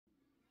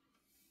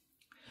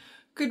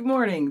Good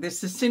morning.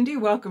 This is Cindy.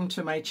 Welcome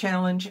to my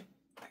challenge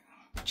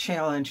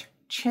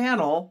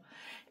channel.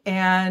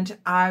 And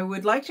I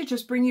would like to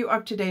just bring you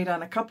up to date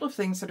on a couple of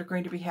things that are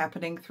going to be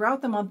happening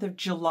throughout the month of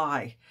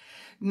July.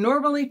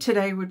 Normally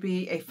today would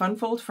be a Fun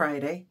Fold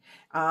Friday,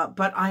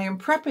 but I am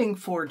prepping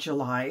for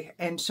July.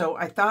 And so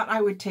I thought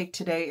I would take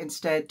today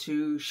instead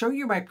to show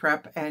you my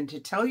prep and to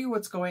tell you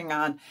what's going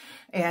on.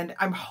 And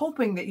I'm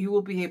hoping that you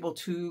will be able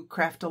to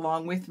craft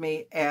along with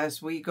me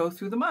as we go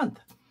through the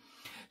month.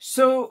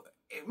 So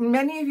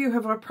many of you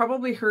have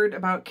probably heard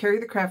about Ceri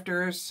the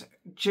Crafter's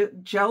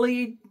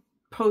jelly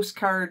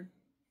postcard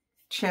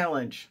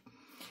challenge.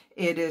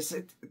 It is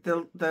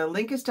the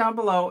link is down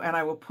below, and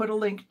I will put a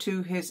link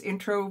to his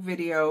intro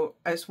video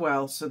as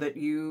well, so that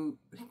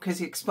because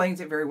he explains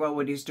it very well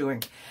what he's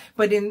doing.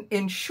 But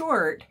in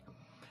short,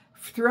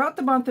 throughout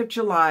the month of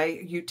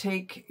July, you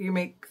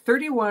make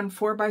 31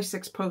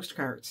 4x6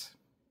 postcards.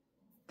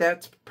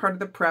 That's part of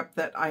the prep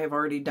that I have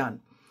already done.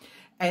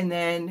 And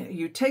then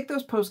you take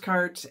those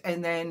postcards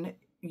and then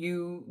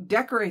you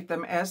decorate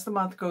them as the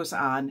month goes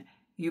on.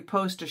 You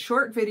post a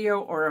short video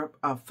or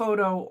a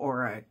photo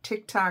or a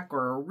TikTok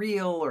or a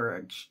reel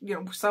or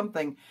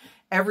something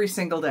every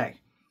single day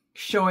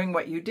showing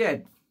what you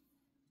did.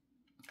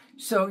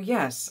 So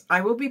yes, I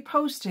will be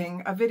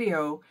posting a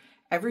video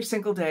every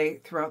single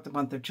day throughout the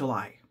month of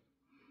July.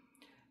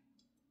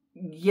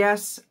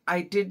 Yes,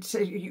 I did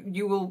say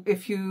you will,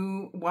 if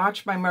you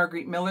watch my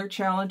Marguerite Miller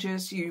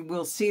challenges, you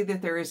will see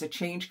that there is a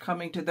change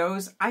coming to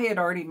those. I had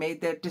already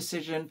made that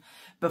decision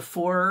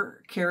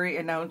before Ceri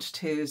announced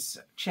his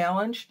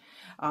challenge.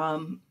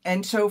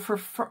 And so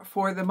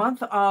for the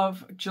month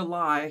of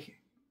July,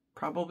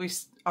 probably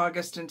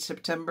August and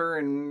September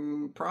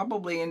and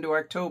probably into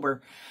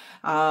October,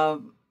 I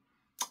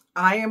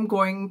am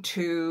going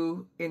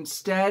to,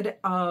 instead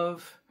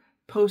of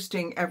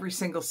posting every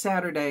single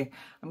Saturday,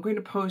 I'm going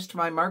to post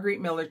my Marguerite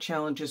Miller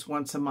challenges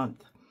once a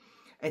month.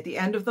 At the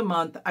end of the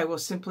month, I will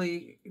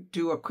simply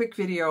do a quick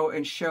video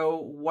and show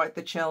what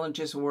the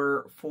challenges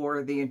were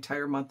for the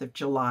entire month of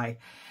July.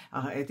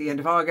 At the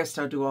end of August,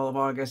 I'll do all of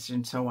August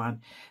and so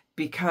on,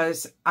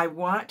 because I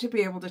want to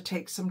be able to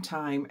take some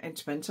time and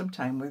spend some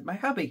time with my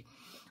hubby.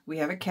 We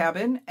have a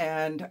cabin,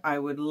 and I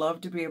would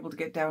love to be able to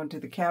get down to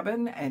the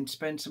cabin and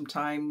spend some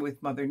time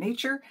with Mother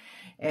Nature.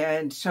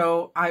 And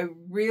so I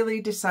really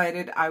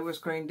decided I was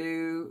going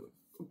to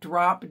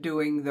drop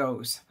doing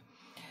those.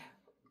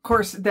 Of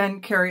course, then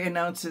Ceri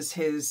announces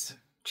his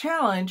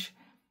challenge,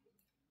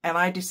 and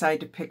I decide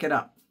to pick it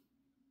up.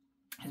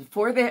 And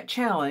for that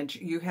challenge,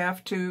 you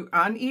have to,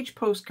 on each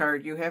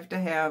postcard, you have to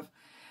have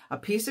a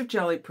piece of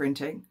jelly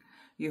printing.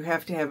 You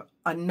have to have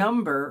a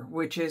number,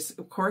 which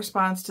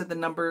corresponds to the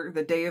number,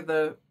 the day of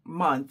the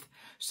month.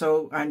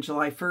 So on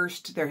July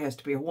 1st, there has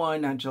to be a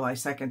 1. On July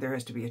 2nd, there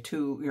has to be a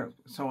 2,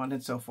 so on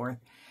and so forth.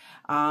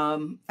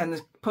 And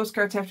the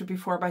postcards have to be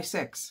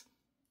 4x6.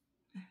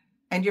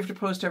 And you have to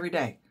post every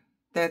day.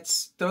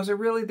 Those are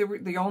really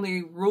the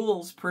only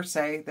rules, per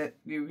se, that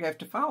you have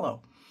to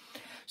follow.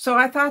 So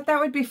I thought that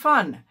would be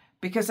fun,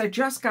 because I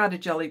just got a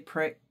jelly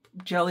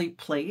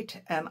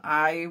plate, and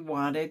I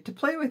wanted to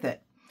play with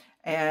it.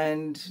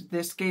 And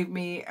this gave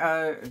me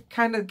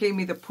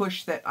the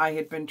push that I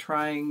had been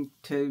trying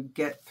to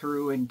get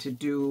through and to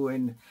do.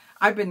 And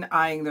I've been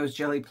eyeing those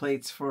jelly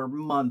plates for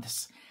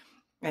months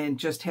and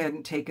just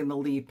hadn't taken the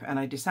leap. And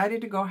I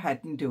decided to go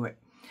ahead and do it.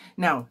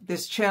 Now,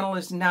 this channel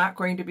is not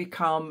going to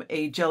become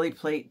a jelly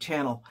plate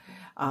channel.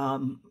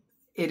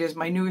 It is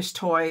my newest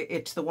toy.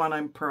 It's the one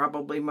I'm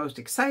probably most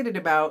excited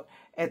about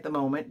at the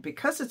moment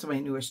because it's my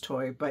newest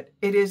toy, but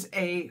it is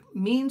a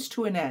means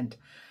to an end.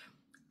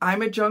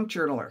 I'm a junk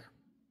journaler.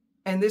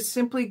 And this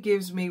simply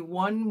gives me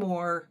one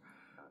more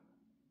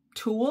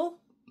tool,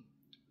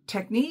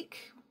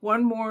 technique,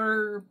 one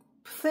more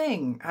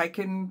thing I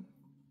can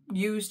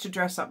use to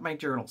dress up my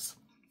journals.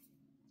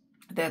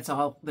 That's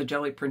all the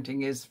jelly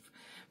printing is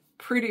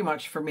pretty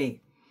much for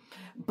me.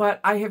 But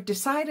I have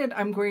decided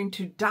I'm going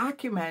to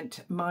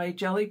document my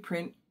jelly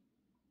print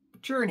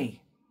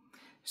journey.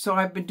 So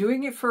I've been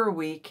doing it for a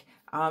week.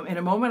 In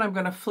a moment, I'm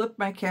going to flip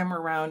my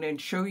camera around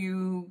and show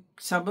you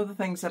some of the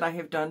things that I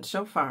have done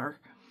so far.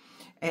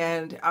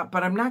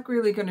 But I'm not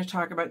really going to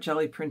talk about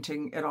jelly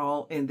printing at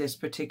all in this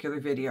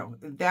particular video.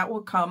 That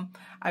will come.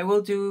 I'm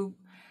going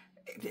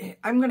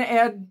to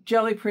add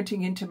jelly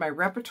printing into my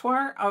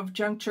repertoire of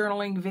junk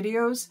journaling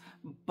videos,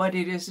 but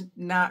it is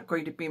not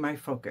going to be my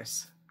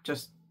focus.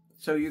 Just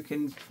so you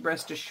can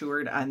rest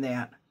assured on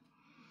that.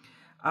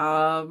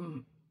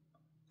 All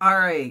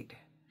right.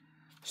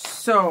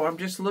 So I'm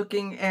just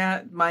looking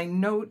at my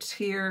notes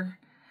here.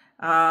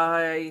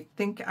 I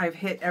think I've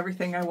hit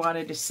everything I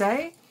wanted to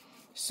say.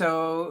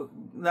 So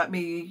let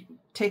me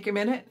take a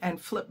minute and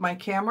flip my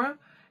camera,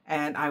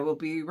 and I will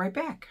be right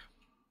back.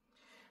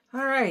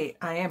 All right,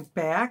 I am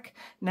back.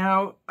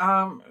 Now,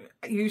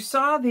 you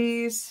saw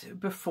these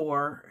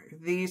before.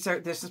 This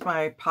is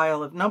my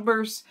pile of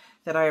numbers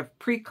that I have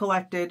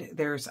pre-collected.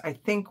 There's, I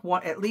think,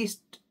 at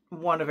least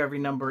one of every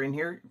number in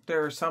here.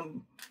 There are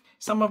some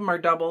of them are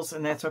doubles,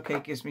 and that's okay.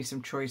 It gives me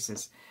some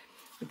choices.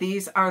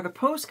 These are the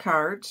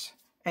postcards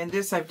And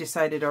this I've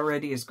decided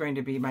already is going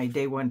to be my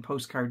day one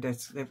postcard.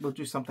 That we'll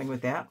do something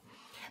with that.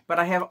 But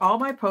I have all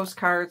my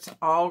postcards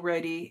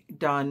already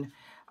done.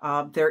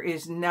 There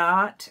is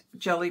not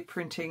jelly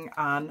printing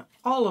on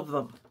all of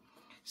them.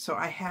 So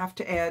I have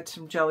to add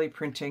some jelly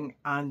printing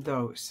on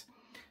those.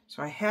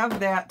 So I have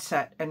that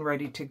set and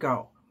ready to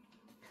go.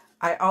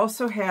 I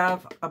also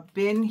have a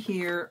bin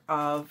here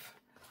of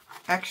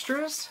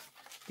extras.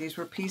 These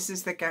were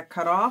pieces that got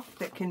cut off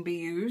that can be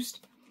used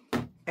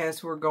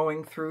as we're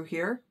going through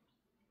here.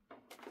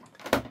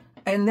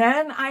 And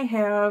then I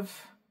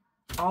have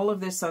all of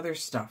this other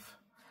stuff.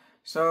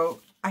 So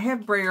I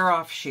have brayer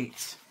off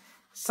sheets.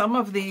 Some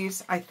of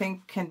these I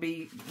think can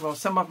be, well,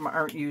 some of them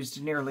aren't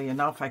used nearly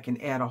enough. I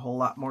can add a whole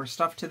lot more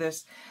stuff to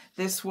this.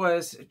 This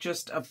was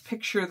just a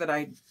picture that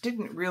I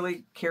didn't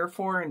really care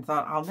for and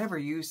thought I'll never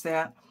use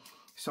that.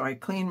 So I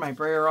cleaned my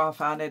brayer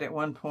off on it at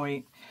one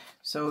point.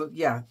 So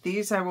yeah,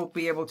 these I will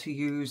be able to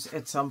use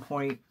at some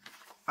point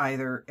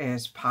either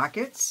as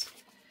pockets.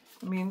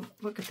 I mean,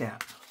 look at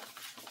that.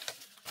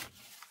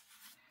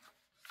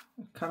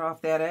 Cut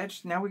off that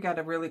edge. Now we got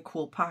a really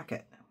cool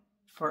pocket,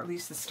 or at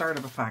least the start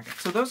of a pocket.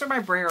 So those are my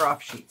brayer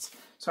off sheets.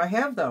 So I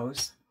have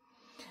those.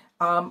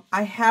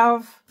 I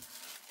have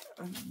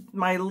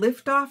my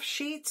lift off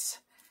sheets.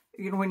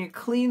 You know, when you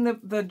clean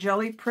the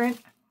jelly print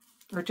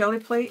or jelly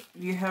plate,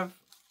 you have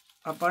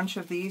a bunch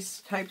of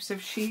these types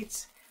of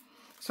sheets.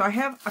 So I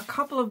have a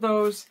couple of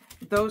those.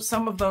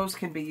 Some of those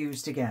can be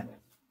used again.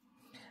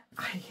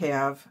 I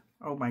have,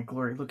 oh my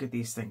glory, look at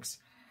these things.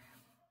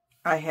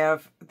 I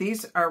have,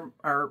 these are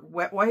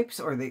wet wipes,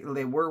 or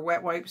they were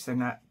wet wipes.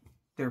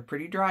 They're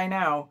pretty dry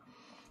now,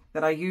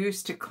 that I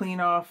used to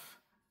clean off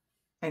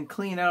and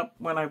clean up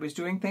when I was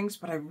doing things,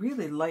 but I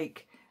really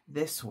like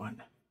this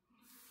one.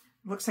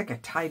 It looks like a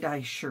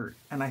tie-dye shirt,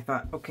 and I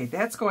thought, okay,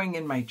 that's going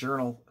in my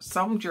journal.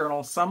 Some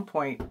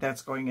point,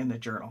 that's going in the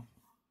journal.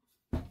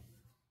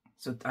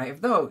 So I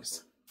have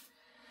those.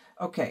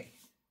 Okay,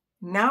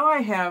 now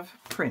I have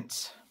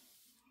prints.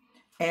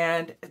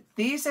 And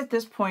these at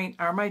this point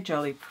are my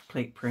jelly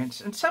plate prints.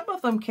 And some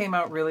of them came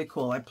out really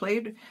cool.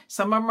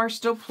 Some of them are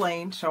still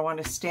plain, so I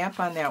want to stamp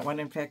on that one.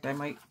 In fact, I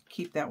might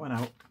keep that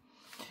one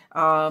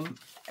out.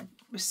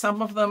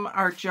 Some of them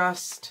are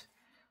just,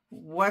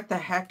 what the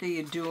heck are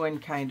you doing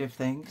kind of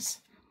things.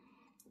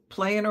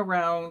 Playing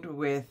around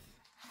with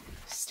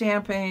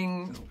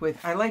stamping,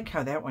 I like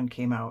how that one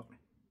came out.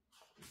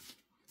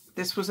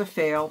 This was a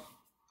fail.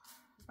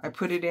 I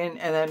put it in,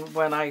 and then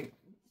when I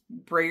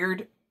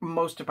brayered,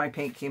 most of my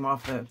paint came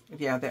off there.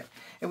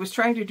 It was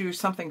trying to do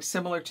something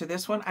similar to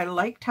this one. I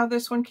liked how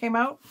this one came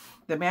out.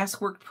 The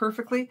mask worked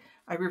perfectly.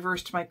 I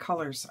reversed my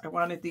colors. I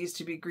wanted these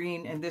to be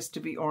green and this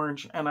to be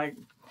orange. And I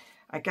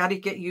got to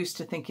get used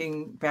to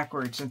thinking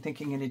backwards and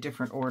thinking in a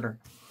different order.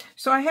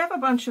 So I have a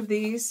bunch of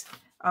these.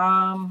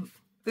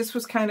 This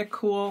was kind of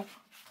cool.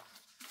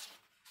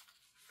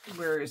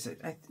 Where is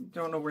it? I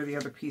don't know where the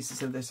other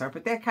pieces of this are,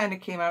 but that kind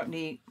of came out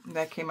neat.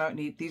 That came out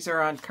neat. These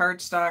are on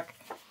cardstock.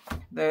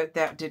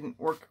 That didn't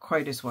work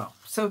quite as well.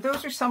 So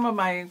those are some of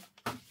my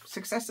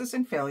successes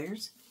and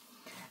failures.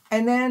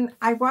 And then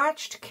I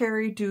watched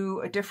Ceri do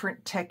a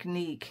different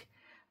technique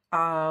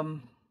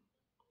and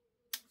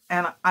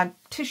on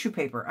tissue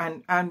paper,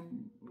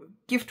 on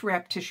gift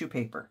wrap tissue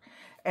paper,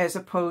 as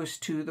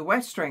opposed to the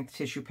wet strength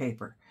tissue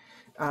paper.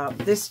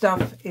 This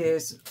stuff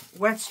is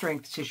wet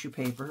strength tissue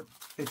paper.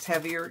 It's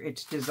heavier.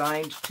 It's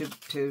designed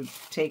to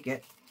take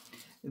it.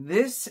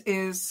 This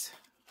is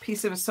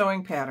piece of a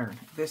sewing pattern.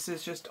 This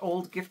is just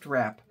old gift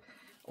wrap.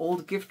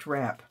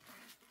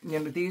 You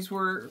know, these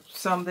were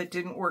some that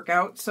didn't work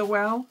out so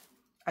well.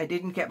 I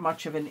didn't get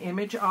much of an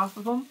image off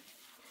of them,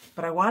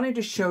 but I wanted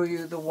to show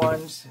you the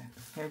ones,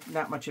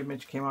 not much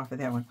image came off of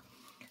that one.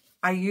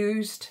 I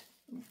used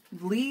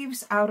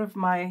leaves out of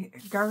my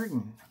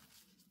garden.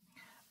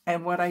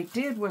 And what I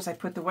did was I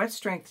put the wet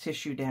strength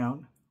tissue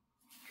down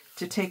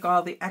to take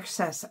all the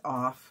excess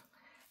off.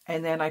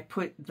 And then I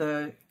put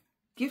the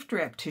gift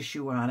wrap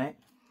tissue on it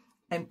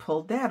and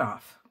pulled that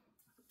off,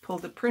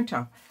 pulled the print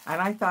off.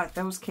 And I thought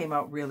those came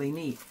out really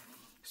neat.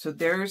 So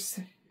there's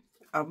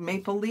a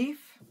maple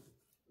leaf,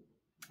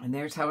 and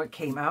there's how it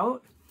came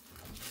out.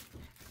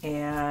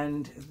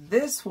 And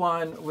this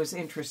one was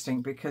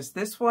interesting because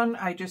this one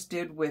I just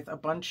did with a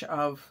bunch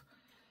of,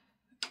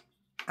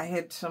 I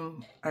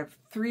have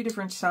 3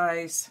 different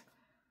size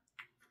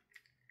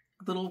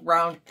little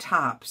round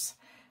tops.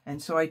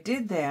 And so I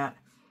did that.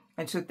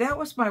 And so that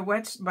was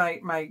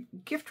my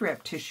gift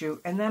wrap tissue.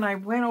 And then I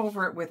went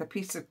over it with a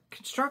piece of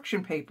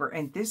construction paper,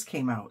 and this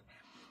came out.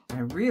 I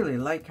really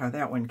like how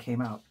that one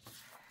came out.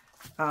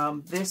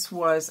 This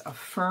was a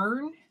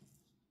fern.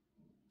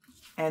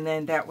 And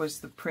then that was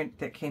the print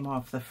that came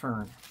off the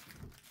fern.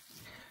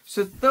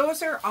 So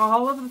those are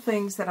all of the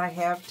things that I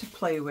have to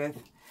play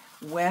with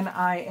when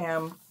I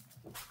am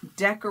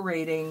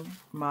decorating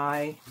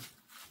my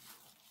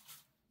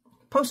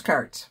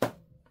postcards.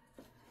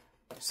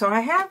 So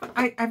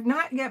I've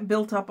not yet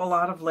built up a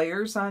lot of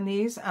layers on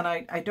these, and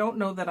I don't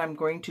know that I'm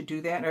going to do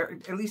that, or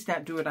at least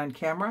not do it on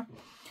camera.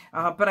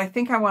 But I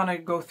think I want to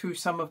go through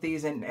some of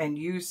these and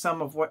use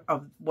some of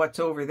what's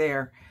over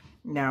there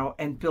now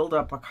and build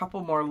up a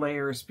couple more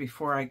layers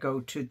before I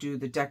go to do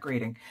the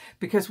decorating.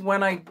 Because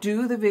when I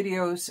do the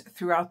videos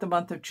throughout the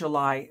month of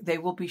July, they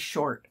will be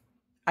short.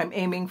 I'm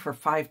aiming for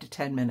 5 to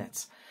 10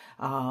 minutes,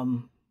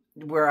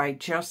 where I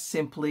just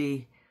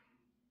simply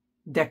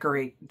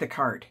decorate the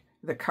card.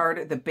 The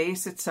card, the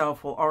base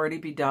itself will already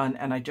be done,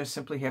 and I just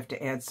simply have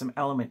to add some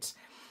elements.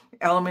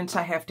 Elements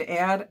I have to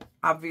add,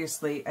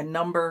 obviously a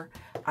number.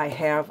 I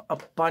have a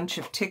bunch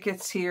of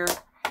tickets here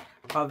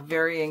of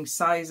varying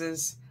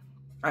sizes.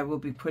 I will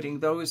be putting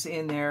those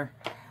in there,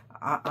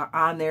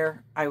 on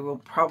there. I will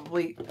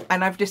probably,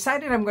 and I've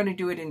decided I'm going to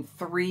do it in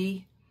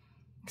 3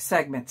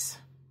 segments.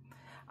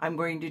 I'm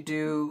going to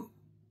do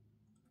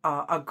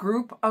a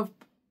group of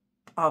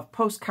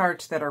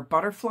postcards that are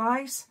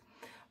butterflies,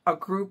 a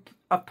group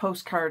of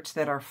postcards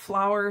that are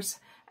flowers,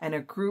 and a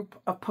group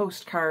of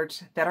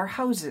postcards that are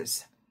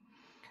houses.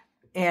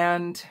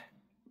 And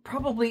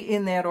probably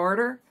in that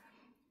order.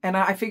 And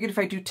I figured if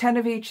I do 10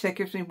 of each, that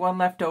gives me 1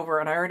 left over,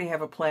 and I already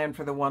have a plan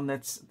for the one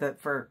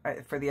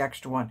for the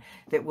extra one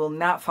that will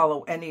not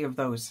follow any of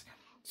those.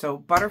 So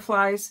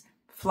butterflies,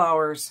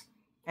 flowers,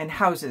 and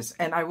houses.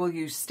 And I will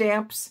use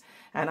stamps,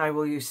 and I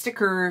will use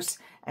stickers,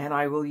 and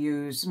I will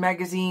use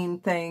magazine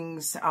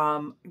things,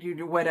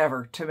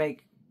 whatever,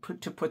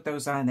 to put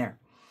those on there.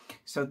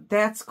 So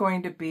that's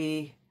going to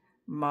be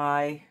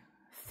my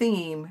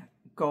theme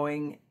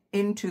going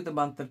into the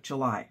month of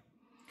July.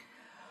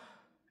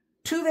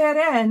 To that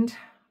end,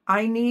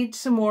 I need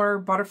some more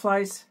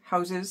butterflies,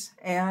 houses,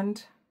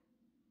 and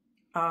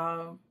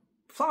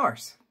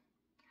flowers.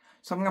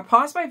 So I'm going to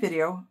pause my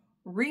video,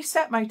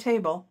 reset my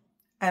table,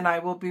 and I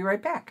will be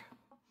right back.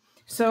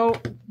 So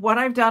what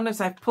I've done is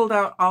I've pulled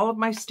out all of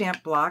my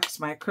stamp blocks,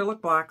 my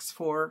acrylic blocks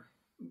for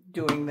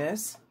doing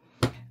this.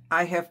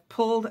 I have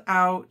pulled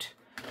out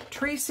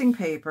tracing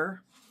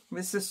paper.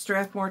 This is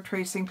Strathmore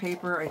tracing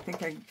paper. I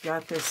think I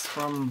got this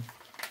from,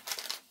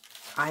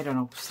 I don't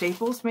know,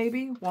 Staples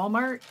maybe?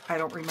 Walmart? I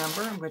don't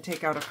remember. I'm going to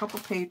take out a couple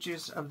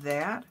pages of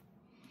that.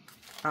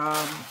 So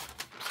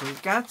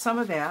we've got some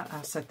of that.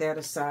 I'll set that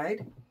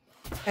aside.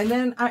 And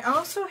then I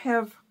also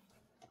have,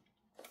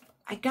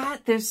 I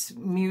got this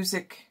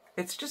music.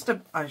 It's just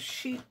a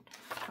sheet,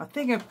 a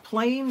thing of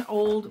plain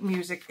old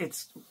music.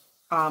 It's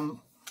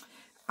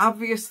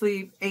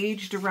obviously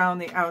aged around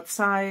the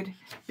outside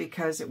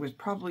because it was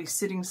probably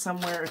sitting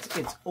somewhere.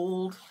 It's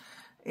old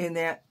in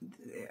that.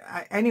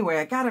 Anyway,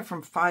 I got it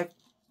from Five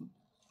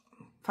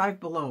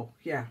Below.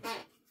 Yeah,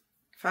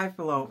 Five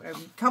Below a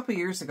couple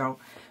years ago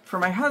for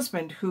my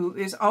husband, who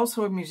is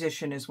also a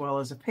musician as well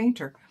as a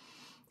painter.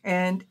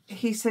 And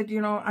he said,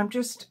 you know,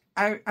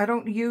 I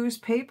don't use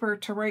paper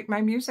to write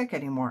my music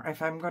anymore.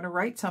 If I'm going to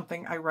write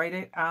something, I write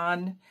it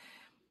on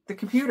the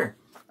computer.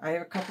 I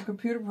have a couple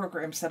computer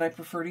programs that I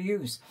prefer to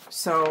use.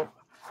 So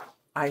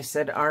I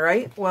said, all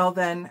right, well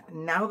then,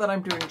 now that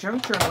I'm doing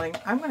junk journaling,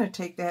 I'm going to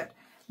take that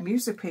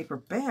music paper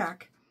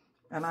back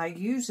and I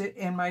use it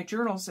in my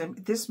journals. And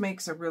this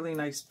makes a really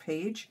nice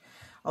page,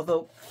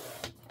 although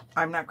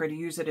I'm not going to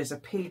use it as a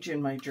page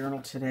in my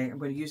journal today. I'm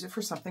going to use it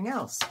for something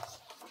else.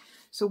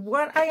 So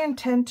what I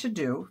intend to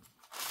do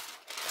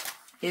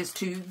is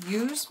to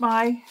use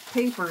my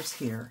papers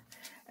here,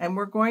 and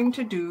we're going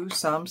to do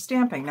some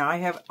stamping. Now I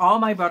have all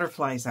my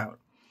butterflies out.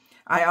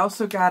 I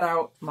also got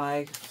out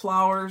my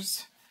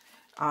flowers.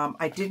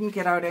 I didn't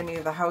get out any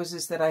of the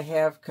houses that I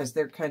have because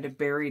they're kind of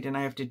buried and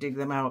I have to dig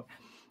them out.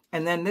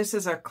 And then this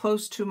is a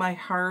close to my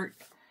heart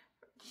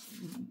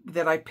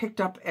that I picked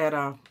up at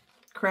a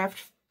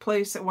craft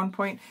place at one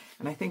point,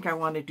 and I think I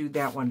want to do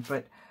that one,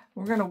 but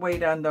we're going to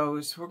wait on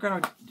those. We're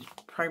going to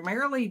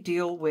primarily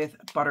deal with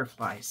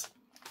butterflies.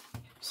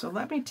 So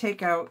let me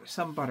take out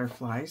some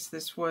butterflies.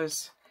 This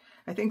was,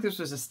 I think this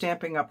was a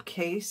Stampin' Up!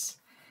 Case,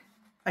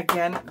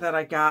 again, that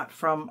I got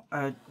from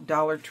a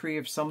Dollar Tree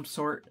of some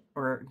sort,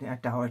 or a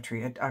Dollar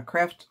Tree, a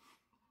craft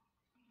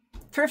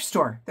thrift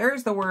store.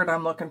 There's the word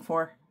I'm looking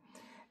for.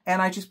 And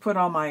I just put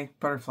all my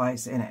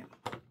butterflies in it.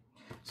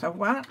 So I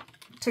want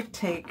to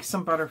take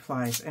some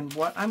butterflies, and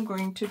what I'm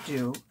going to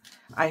do,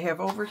 I have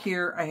over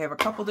here, I have a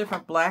couple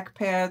different black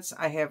pads.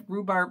 I have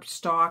rhubarb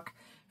stalk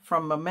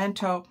from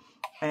Memento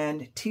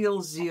and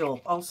teal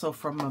zeal also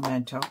from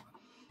Memento.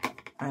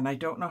 And I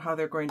don't know how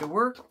they're going to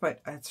work,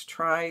 but let's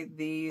try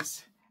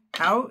these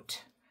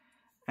out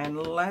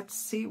and let's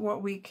see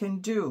what we can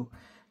do.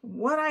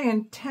 What I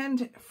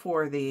intend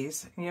for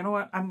these, you know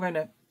what, I'm going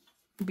to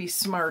be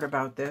smart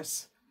about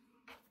this.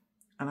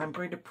 And I'm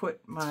going to put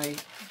my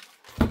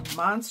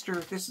monster,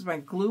 this is my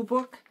glue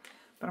book,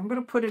 but I'm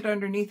going to put it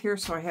underneath here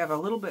so I have a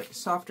little bit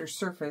softer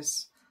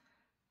surface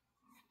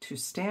to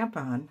stamp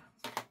on.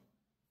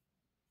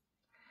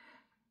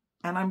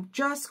 And I'm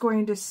just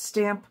going to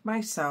stamp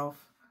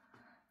myself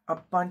a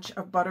bunch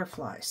of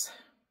butterflies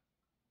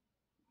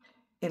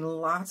in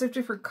lots of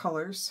different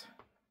colors,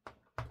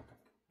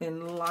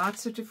 in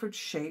lots of different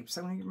shapes.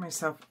 I'm going to give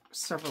myself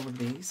several of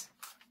these.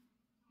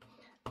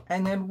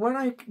 And then what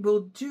I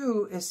will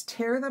do is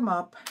tear them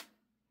up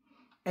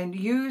and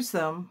use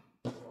them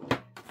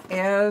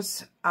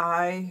as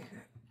I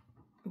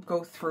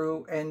go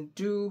through and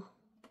do,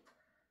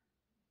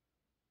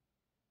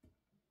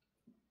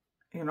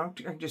 you know,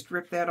 I just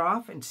rip that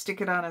off and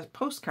stick it on a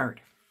postcard.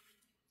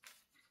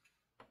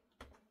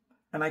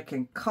 And I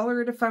can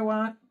color it if I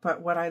want,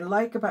 but what I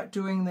like about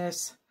doing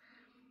this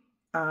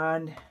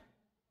on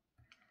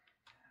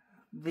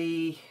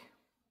the,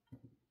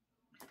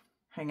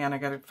 hang on, I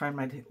gotta find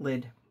my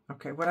lid.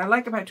 Okay, what I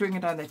like about doing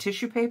it on the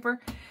tissue paper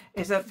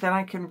is that then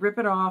I can rip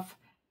it off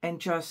and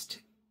just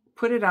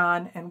put it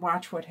on and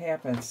watch what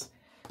happens.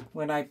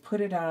 When I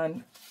put it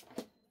on,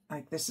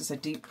 like this is a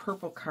deep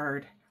purple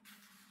card,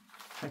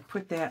 I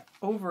put that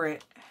over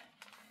it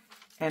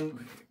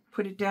and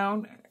put it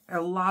down,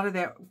 a lot of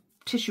that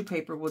tissue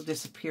paper will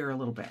disappear a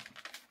little bit.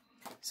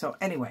 So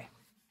anyway,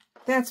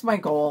 that's my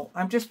goal.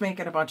 I'm just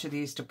making a bunch of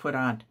these to put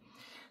on.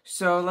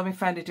 So let me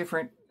find a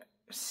different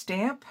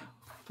stamp.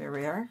 There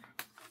we are.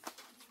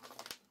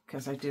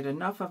 Because I did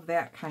enough of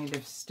that kind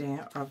of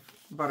stamp of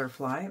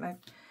butterfly. And I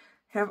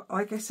have,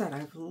 like I said, I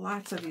have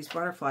lots of these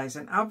butterflies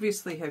and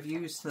obviously have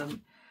used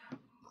them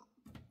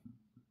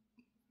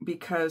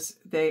because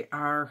they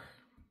are,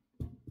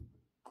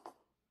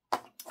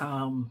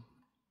 no,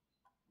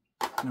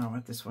 I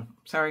want this one.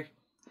 Sorry.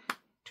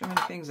 Too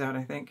many things out,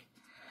 I think.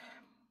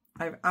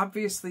 I've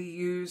obviously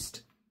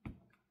used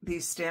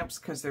these stamps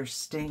because they're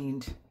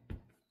stained.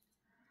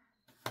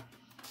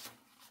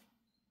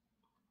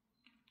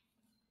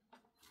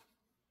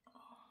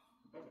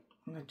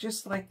 And I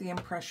just like the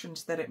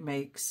impressions that it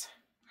makes.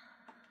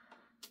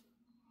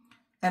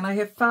 And I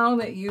have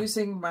found that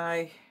using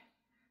my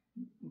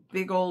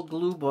big old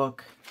glue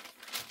book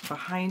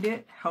behind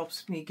it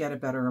helps me get a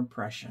better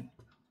impression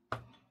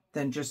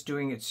than just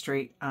doing it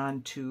straight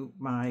onto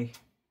my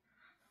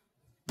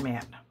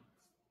mat.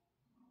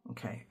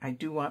 Okay, I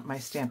do want my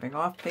stamping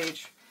off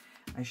page.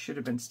 I should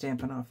have been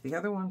stamping off the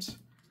other ones.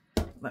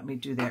 Let me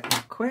do that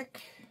real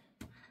quick.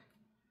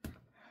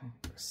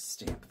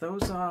 Stamp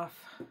those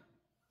off.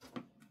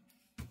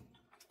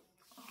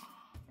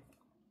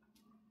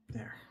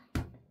 There.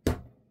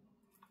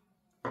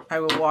 I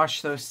will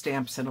wash those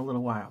stamps in a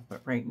little while,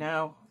 but right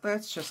now,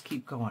 let's just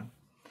keep going.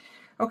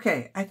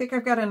 Okay, I think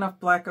I've got enough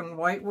black and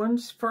white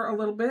ones for a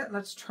little bit.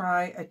 Let's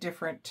try a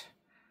different,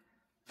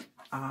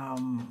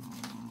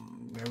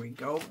 there we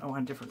go. I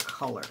want a different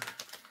color.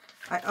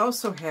 I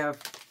also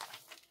have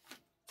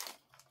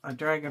a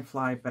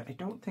dragonfly, but I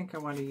don't think I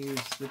want to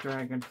use the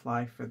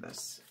dragonfly for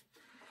this.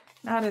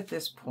 Not at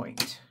this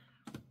point.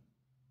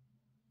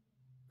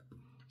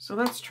 So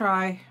let's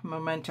try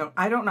Memento.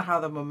 I don't know how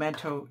the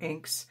Memento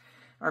inks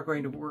are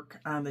going to work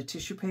on the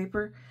tissue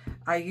paper.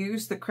 I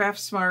use the Craft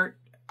Smart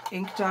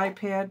ink dye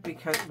pad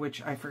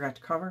which I forgot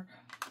to cover,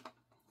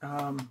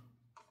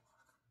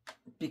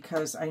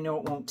 because I know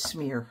it won't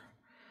smear.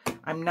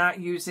 I'm not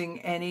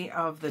using any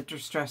of the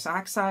Distress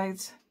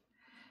Oxides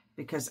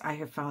because I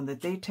have found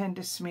that they tend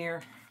to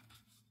smear.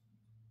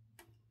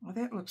 Well,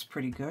 that looks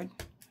pretty good.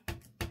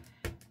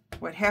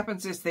 What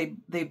happens is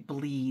they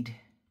bleed.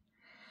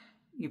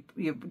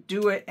 You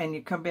do it and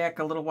you come back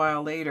a little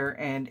while later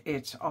and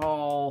it's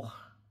all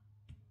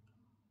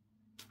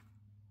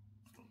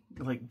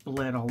like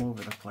bled all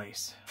over the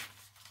place.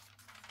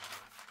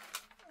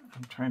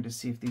 I'm trying to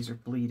see if these are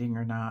bleeding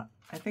or not.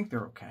 I think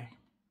they're okay.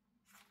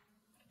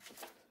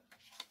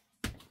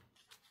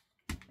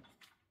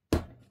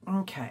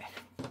 Okay.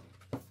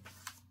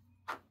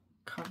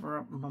 Cover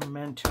up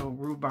Memento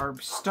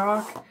rhubarb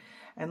stalk,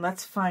 and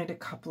let's find a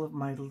couple of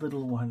my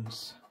little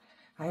ones.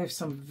 I have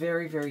some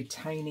very, very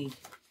tiny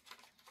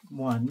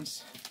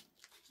ones.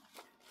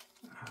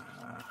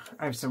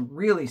 I have some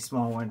really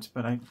small ones,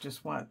 but I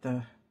just want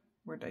the,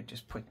 where did I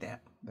just put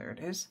that? There it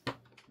is.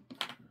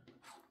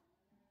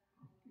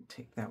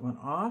 Take that one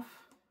off.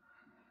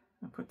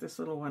 I'll put this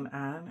little one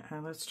on,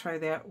 and let's try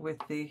that with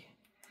the,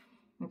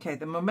 okay,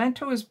 the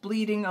Memento is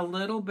bleeding a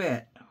little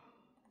bit.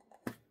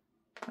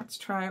 Let's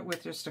try it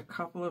with just a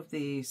couple of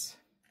these.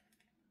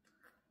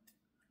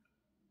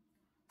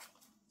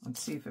 Let's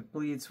see if it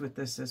bleeds with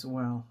this as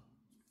well.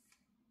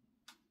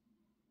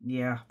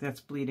 Yeah,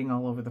 that's bleeding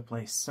all over the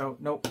place. So,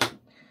 nope.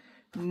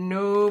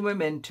 No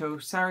Memento.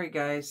 Sorry,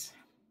 guys.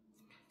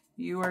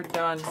 You are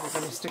done. We're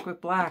going to stick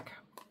with black,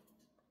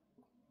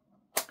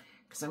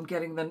 because I'm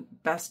getting the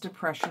best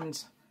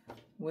impressions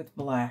with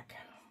black.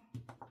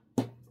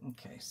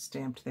 Okay,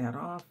 stamped that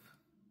off.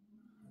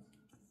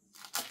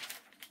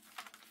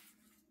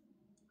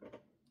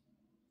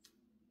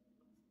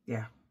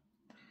 Yeah.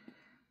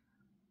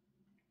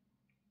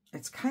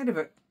 It's kind of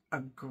a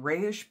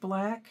grayish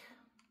black.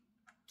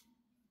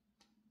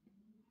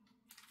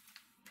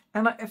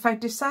 And if I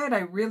decide I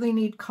really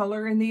need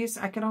color in these,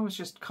 I can always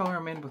just color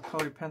them in with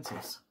colored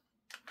pencils.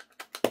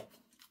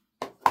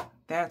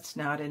 That's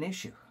not an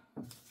issue.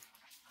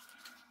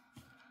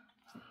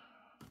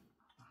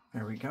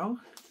 There we go.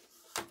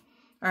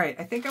 All right,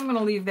 I think I'm going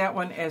to leave that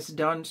one as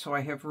done so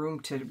I have room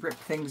to rip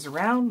things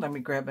around. Let me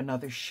grab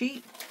another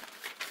sheet.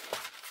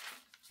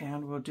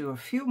 And we'll do a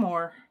few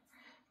more.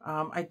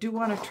 I do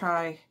want to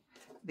try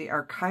the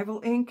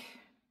archival ink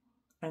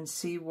and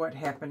see what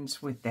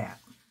happens with that.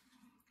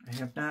 I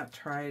have not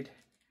tried.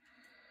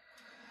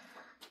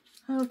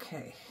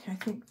 Okay, I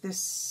think this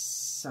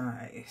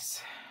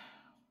size.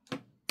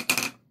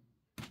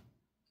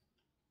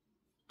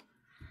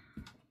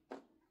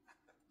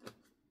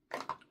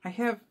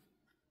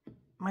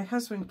 My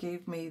husband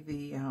gave me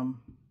the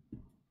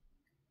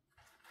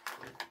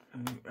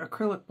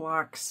acrylic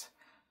blocks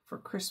for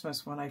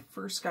Christmas when I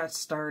first got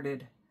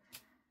started.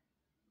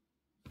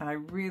 And I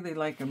really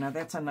like them. Now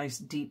that's a nice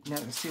deep, now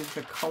see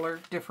the color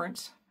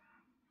difference?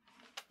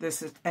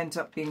 This ends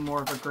up being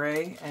more of a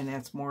gray, and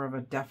that's more of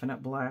a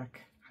definite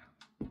black.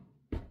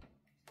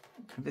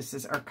 This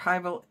is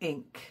Archival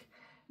ink,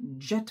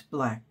 jet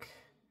black.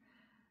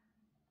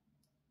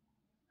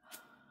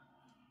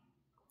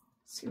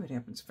 See what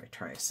happens if I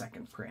try a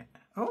second print.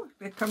 Oh,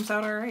 it comes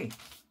out all right.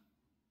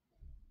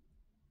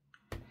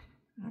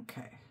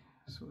 Okay,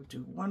 so we'll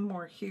do one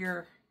more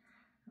here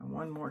and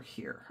one more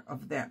here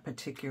of that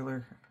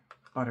particular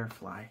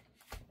butterfly.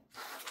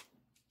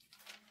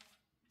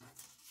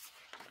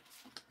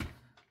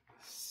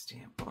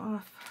 Stamp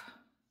off.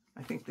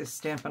 I think this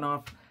Stampin'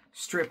 Off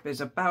strip is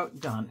about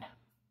done.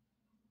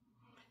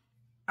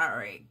 All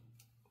right,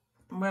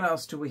 what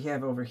else do we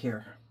have over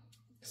here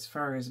as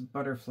far as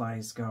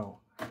butterflies go?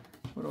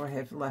 What do I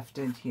have left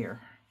in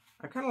here?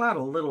 I've got a lot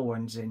of little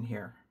ones in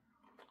here.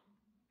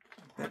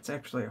 That's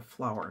actually a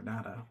flower,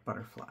 not a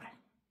butterfly.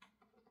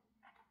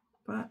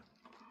 But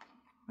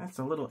that's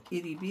a little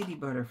itty bitty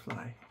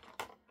butterfly.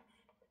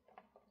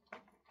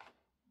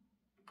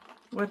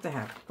 What the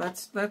heck?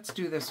 Let's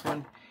do this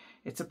one.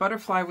 It's a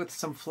butterfly with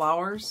some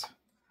flowers.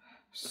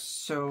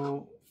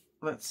 So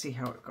let's see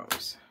how it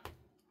goes.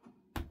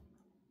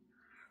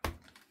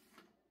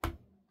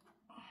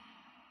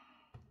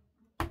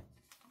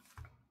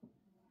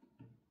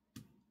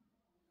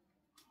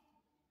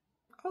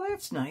 Oh,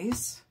 that's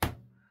nice. I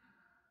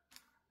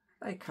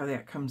like how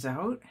that comes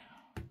out.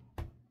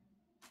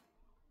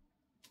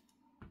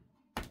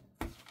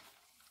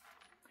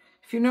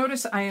 If you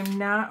notice, I am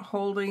not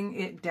holding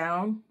it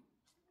down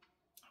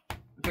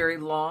very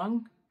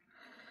long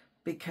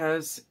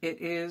because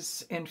it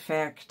is, in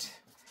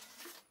fact,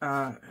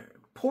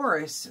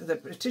 porous. The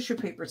tissue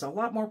paper is a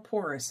lot more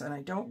porous, and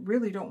I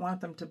really don't want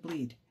them to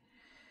bleed.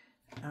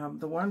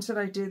 The ones that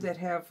I did that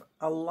have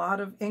a lot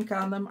of ink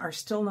on them are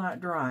still not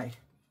dry.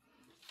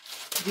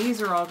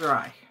 These are all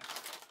dry.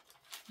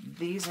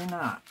 These are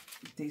not.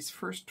 These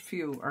first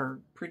few are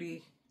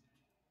pretty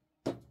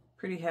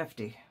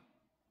hefty.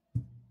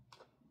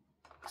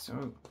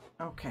 So,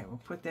 okay,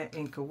 we'll put that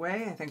ink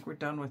away. I think we're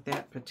done with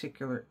that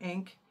particular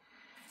ink.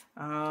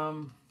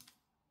 All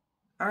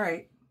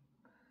right,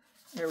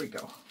 there we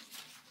go.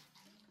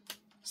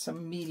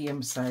 Some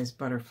medium-sized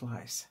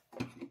butterflies.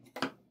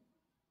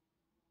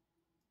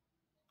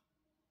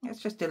 That's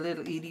just a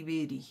little itty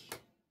bitty.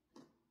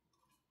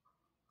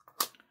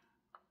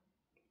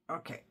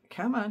 Okay,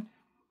 come on.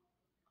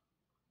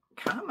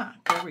 Come on.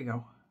 There we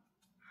go.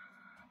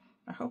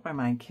 I hope I'm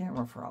on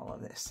camera for all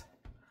of this.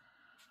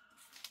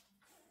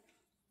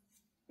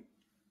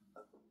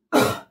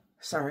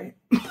 Sorry.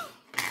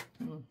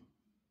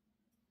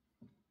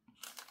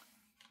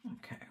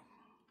 Okay.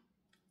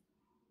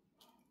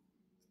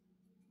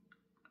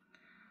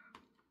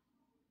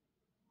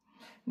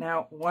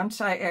 Now,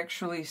 once I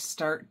actually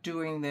start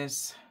doing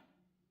this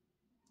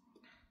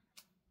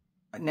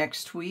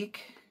next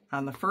week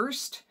on the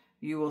 1st,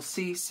 you will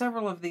see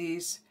several of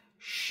these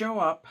show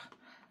up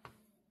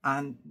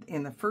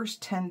in the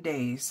first 10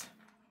 days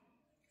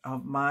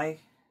of my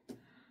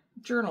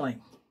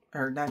journaling,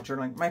 or not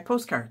journaling, my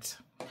postcards.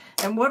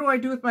 And what do I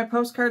do with my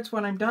postcards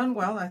when I'm done?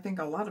 Well, I think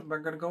a lot of them are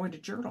going to go into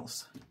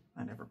journals.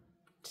 I never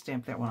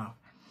stamped that one off.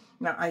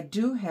 Now, I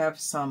do have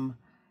some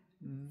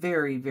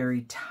very,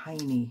 very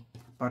tiny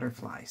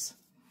butterflies,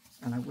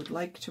 and I would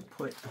like to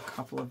put a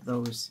couple of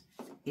those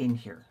in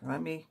here.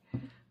 Let me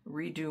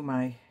redo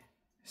my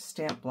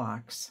stamp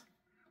blocks.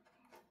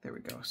 There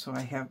we go. So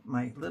I have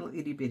my little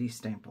itty bitty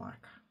stamp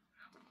block,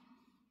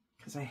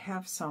 because I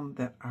have some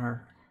that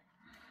are,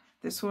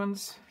 this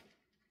one's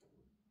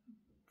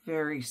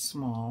very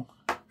small.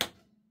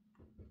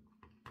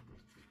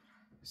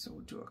 So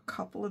we'll do a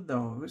couple of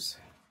those.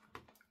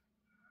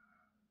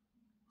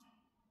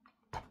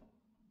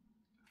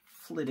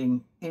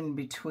 Flitting in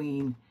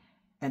between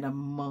and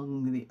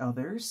among the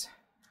others.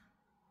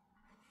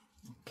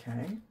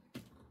 Okay.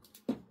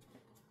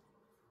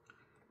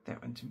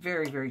 That one's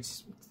very, very,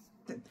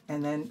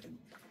 and then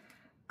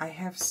I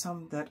have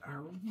some that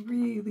are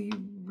really,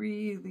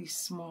 really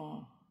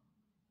small.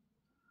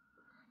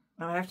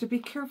 Now I have to be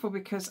careful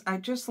because I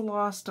just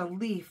lost a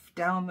leaf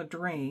down the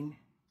drain,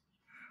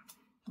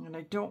 and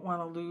I don't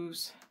want to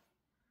lose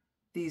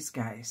these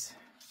guys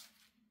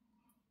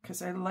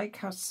because I like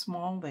how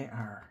small they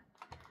are.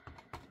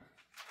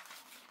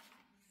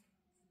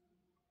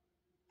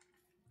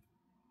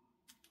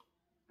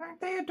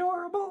 Aren't they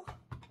adorable?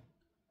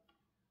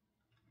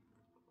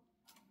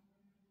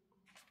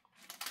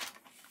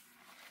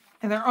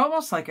 And they're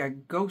almost like a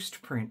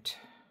ghost print.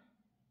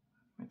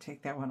 I'm going to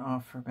take that one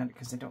off for a minute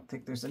because I don't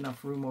think there's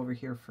enough room over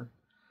here for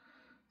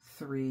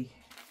 3.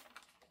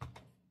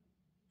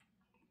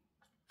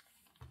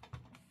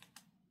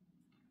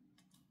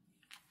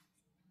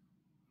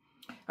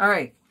 All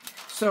right,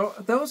 so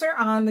those are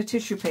on the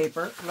tissue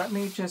paper. Let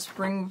me just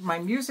bring my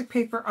music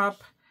paper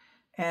up.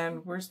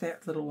 And where's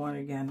that little one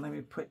again? Let me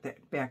put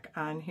that back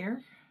on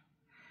here.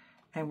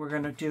 And we're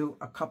going to do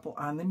a couple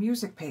on the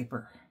music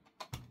paper.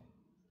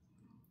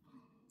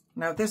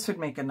 Now this would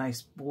make a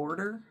nice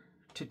border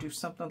to do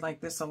something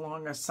like this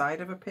along a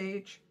side of a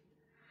page.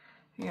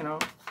 You know,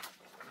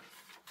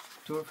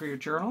 do it for your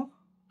journal.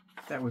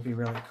 That would be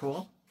really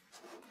cool.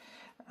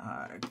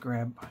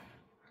 Grab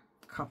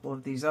a couple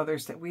of these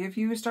others that we have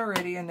used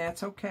already, and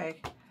that's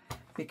okay,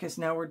 because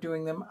now we're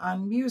doing them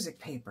on music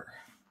paper.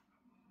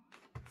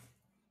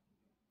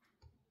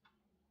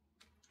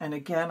 And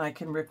again, I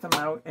can rip them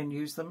out and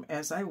use them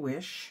as I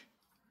wish.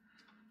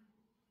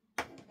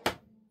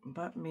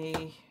 Let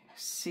me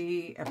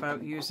see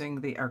about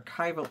using the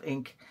archival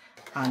ink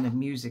on the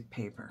music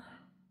paper.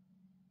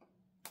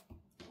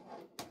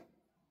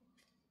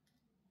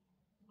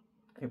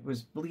 It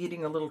was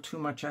bleeding a little too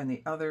much on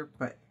the other,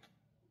 but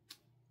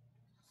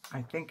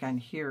I think on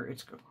here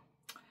it's good.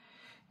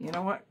 You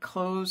know what?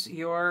 Close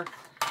your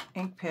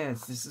ink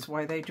pads. This is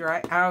why they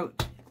dry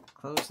out.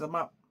 Close them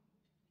up.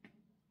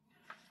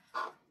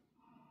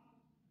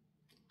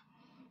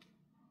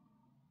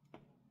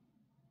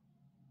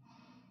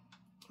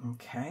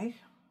 Okay.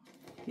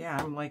 Yeah,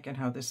 I'm liking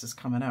how this is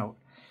coming out.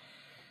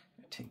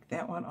 Take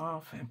that one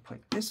off and put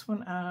this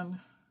one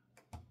on.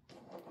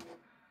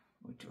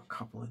 We'll do a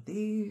couple of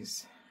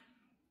these.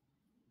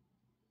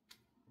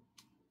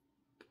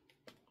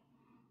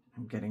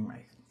 I'm getting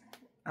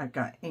I've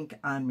got ink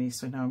on me,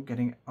 so now I'm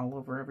getting it all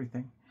over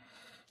everything.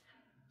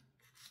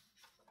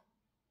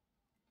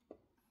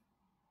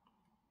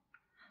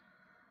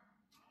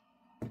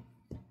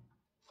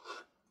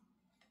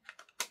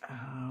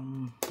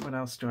 What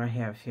else do I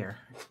have here?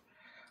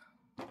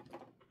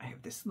 I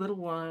have this little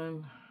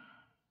one.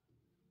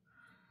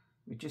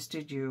 We just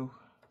did you.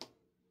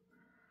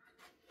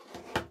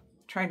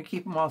 Trying to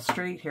keep them all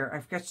straight here.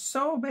 I've got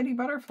so many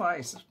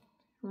butterflies,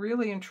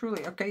 really and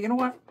truly. Okay, you know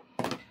what?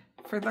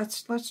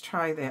 Let's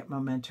try that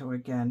memento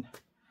again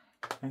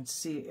and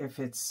see if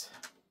it's,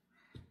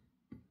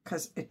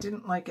 because it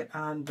didn't like it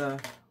on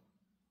the.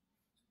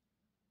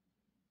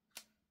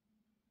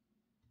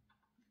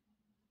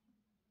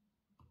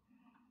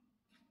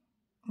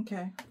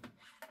 Okay,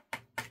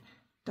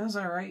 does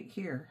all right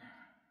here,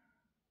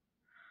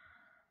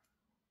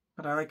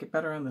 but I like it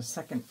better on the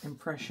second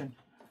impression.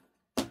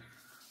 All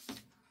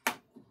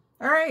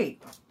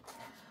right,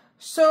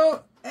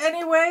 so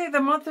anyway,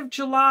 the month of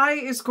July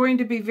is going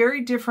to be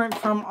very different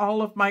from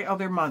all of my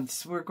other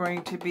months. We're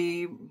going to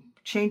be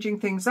changing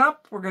things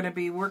up. We're going to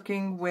be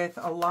working with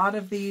a lot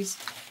of these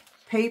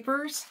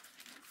papers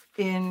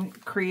in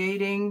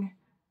creating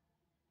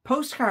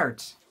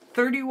postcards.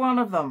 31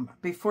 of them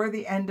before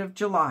the end of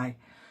July.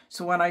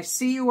 So when I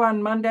see you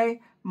on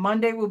Monday,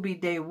 Monday will be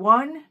day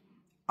 1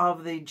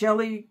 of the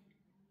Jelly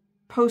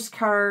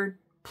Postcard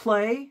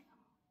Play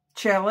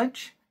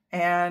Challenge.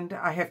 And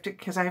I have to,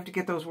 because I have to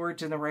get those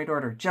words in the right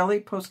order.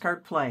 Jelly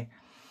Postcard Play.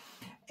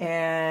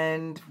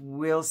 And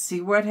we'll see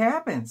what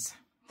happens.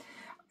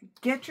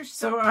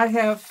 So I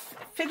have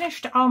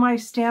finished all my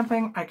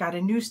stamping. I got a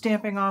new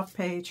stamping off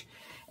page.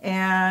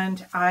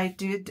 And I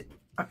did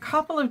a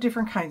couple of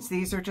different kinds.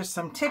 These are just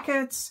some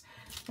tickets,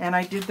 and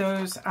I did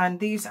those on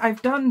these.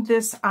 I've done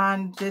this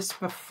on this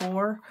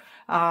before,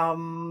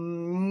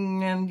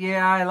 and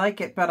yeah, I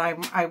like it, but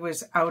I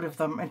was out of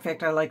them. In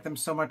fact, I like them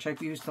so much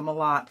I've used them a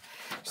lot.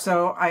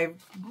 So I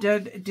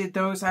did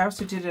those. I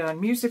also did it on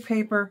music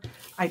paper.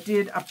 I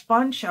did a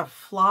bunch of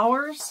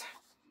flowers,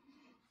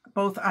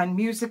 both on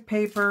music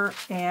paper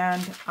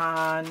and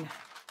on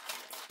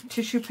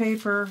tissue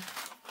paper,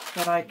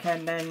 that I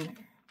can then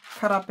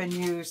cut up and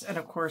use. And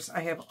of course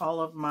I have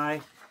all of my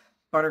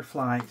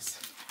butterflies.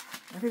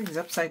 Everything's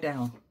upside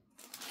down.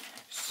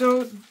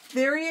 So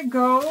there you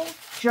go.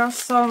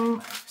 Just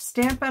some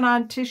stamping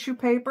on tissue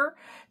paper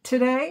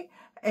today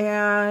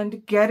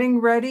and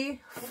getting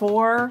ready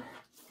for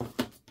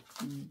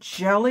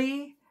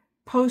Jelly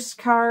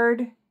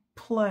Postcard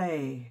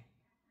Play.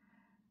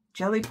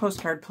 Jelly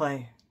Postcard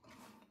Play.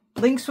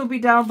 Links will be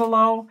down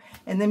below.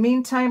 In the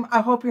meantime,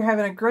 I hope you're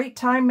having a great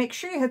time. Make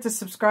sure you hit the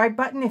subscribe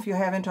button if you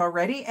haven't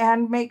already,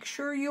 and make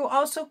sure you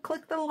also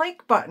click the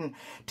like button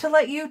to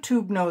let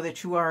YouTube know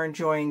that you are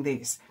enjoying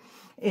these.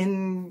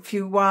 If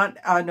you want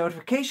a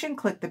notification,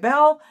 click the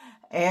bell.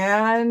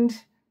 And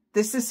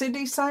this is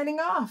Cindy signing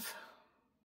off.